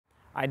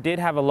I did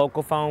have a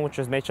local phone, which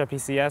was Metro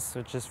PCS,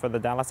 which is for the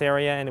Dallas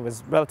area, and it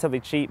was relatively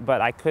cheap, but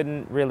I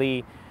couldn't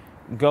really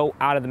go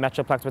out of the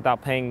Metroplex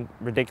without paying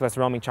ridiculous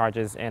roaming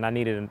charges, and I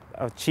needed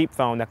a cheap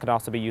phone that could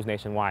also be used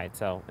nationwide.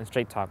 So, and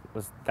Straight Talk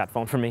was that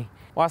phone for me.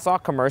 Well, I saw a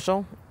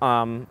commercial at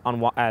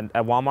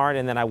Walmart,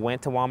 and then I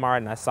went to Walmart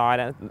and I saw it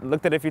and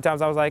looked at it a few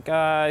times. I was like,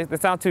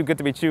 it sounds too good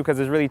to be true because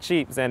it's really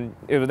cheap, and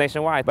it was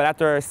nationwide. But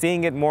after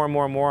seeing it more and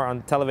more and more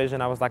on television,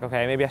 I was like,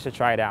 okay, maybe I should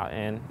try it out,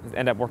 and it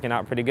ended up working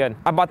out pretty good.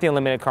 I bought the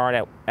unlimited card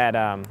at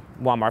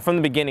Walmart. From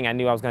the beginning, I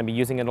knew I was going to be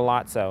using it a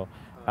lot, so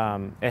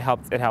it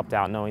helped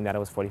out knowing that it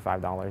was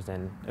 $45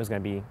 and it was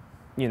going to be,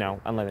 you know,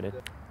 unlimited.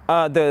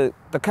 The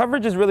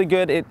coverage is really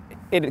good.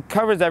 It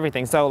covers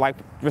everything. So like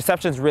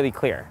reception's really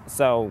clear.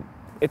 So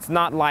it's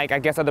not like, I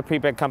guess, other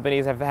prepaid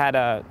companies have had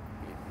a,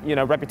 you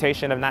know,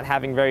 reputation of not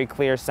having very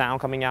clear sound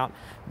coming out,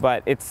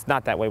 but it's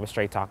not that way with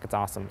Straight Talk. It's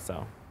awesome.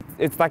 So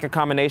it's like a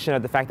combination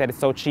of the fact that it's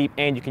so cheap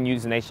and you can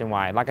use it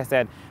nationwide. Like I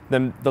said,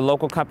 the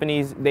local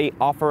companies, they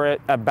offer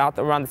it about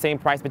around the same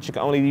price, but you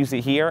can only use it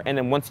here. And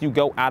then once you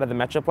go out of the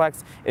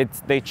Metroplex,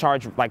 they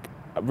charge like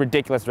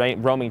ridiculous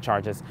roaming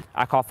charges.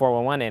 I call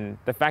 411, and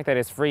the fact that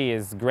it's free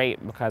is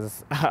great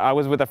because I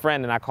was with a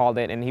friend and I called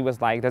it and he was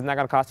like, "Doesn't that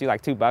gonna cost you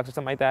like $2 or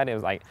something like that?" And it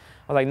was like,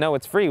 I was like, "No,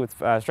 it's free with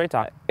Straight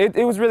Talk."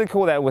 It was really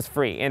cool that it was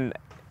free, and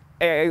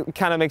it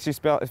kind of makes you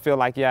feel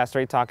like, yeah,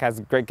 Straight Talk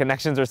has great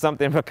connections or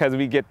something because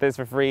we get this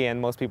for free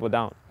and most people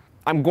don't.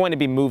 I'm going to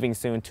be moving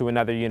soon to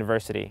another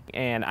university,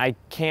 and I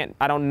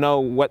don't know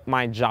what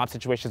my job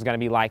situation is going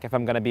to be like, if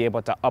I'm going to be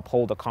able to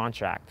uphold a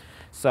contract.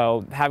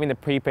 So having the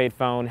prepaid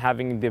phone,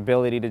 having the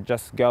ability to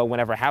just go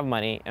whenever I have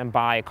money and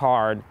buy a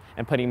card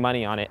and putting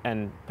money on it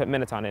and put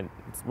minutes on it,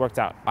 it's worked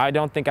out. I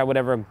don't think I would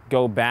ever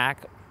go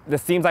back. It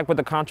seems like with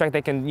the contract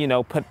they can, you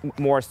know, put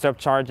more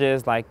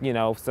surcharges, like, you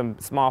know, some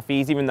small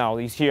fees, even though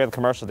you hear the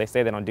commercials, they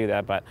say they don't do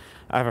that, but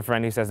I have a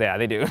friend who says, yeah,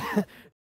 they do.